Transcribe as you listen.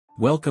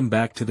Welcome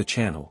back to the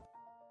channel.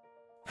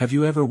 Have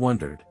you ever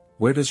wondered,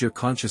 where does your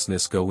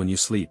consciousness go when you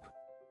sleep?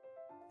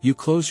 You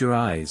close your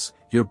eyes,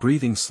 your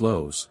breathing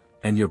slows,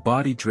 and your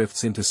body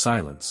drifts into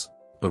silence,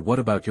 but what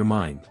about your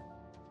mind?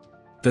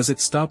 Does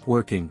it stop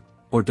working,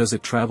 or does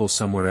it travel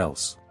somewhere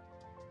else?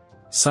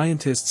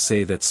 Scientists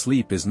say that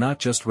sleep is not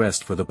just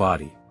rest for the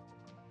body.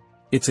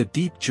 It's a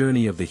deep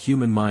journey of the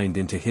human mind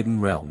into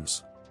hidden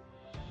realms.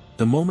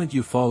 The moment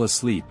you fall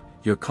asleep,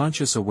 your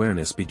conscious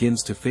awareness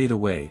begins to fade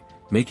away,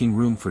 making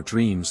room for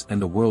dreams and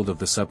the world of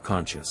the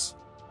subconscious.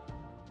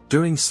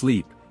 During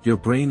sleep, your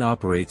brain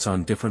operates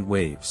on different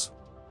waves,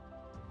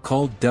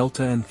 called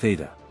delta and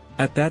theta.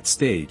 At that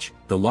stage,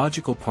 the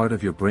logical part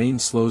of your brain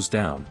slows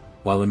down,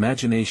 while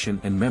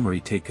imagination and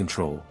memory take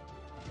control.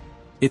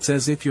 It's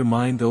as if your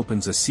mind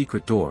opens a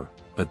secret door,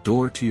 a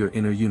door to your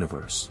inner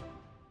universe.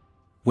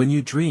 When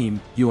you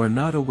dream, you are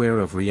not aware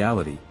of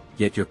reality,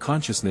 yet your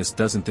consciousness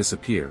doesn't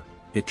disappear,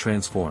 it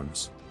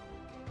transforms.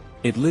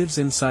 It lives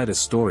inside a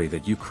story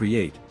that you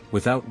create,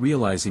 without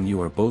realizing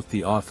you are both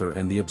the author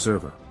and the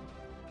observer.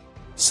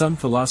 Some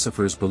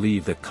philosophers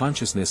believe that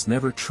consciousness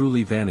never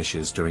truly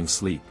vanishes during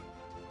sleep.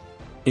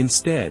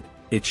 Instead,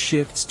 it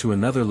shifts to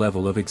another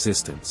level of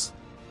existence,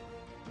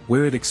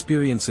 where it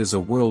experiences a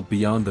world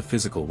beyond the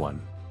physical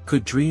one.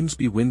 Could dreams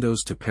be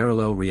windows to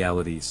parallel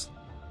realities?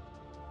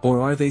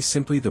 Or are they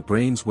simply the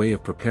brain's way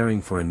of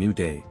preparing for a new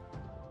day?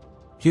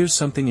 Here's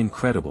something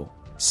incredible.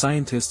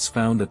 Scientists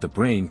found that the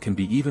brain can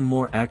be even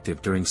more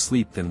active during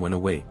sleep than when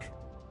awake.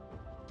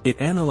 It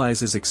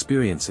analyzes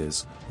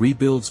experiences,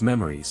 rebuilds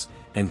memories,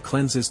 and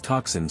cleanses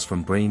toxins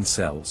from brain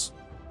cells.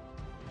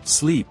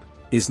 Sleep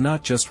is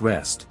not just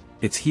rest,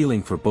 it's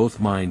healing for both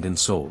mind and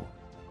soul.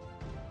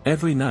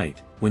 Every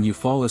night, when you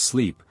fall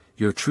asleep,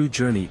 your true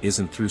journey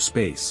isn't through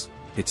space,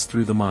 it's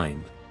through the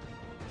mind.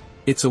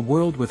 It's a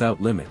world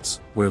without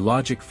limits, where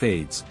logic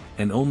fades,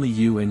 and only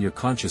you and your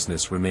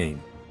consciousness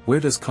remain. Where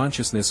does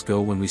consciousness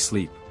go when we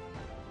sleep?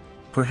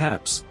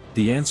 Perhaps,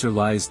 the answer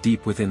lies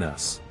deep within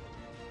us.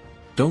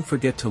 Don't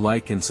forget to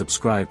like and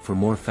subscribe for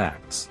more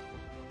facts.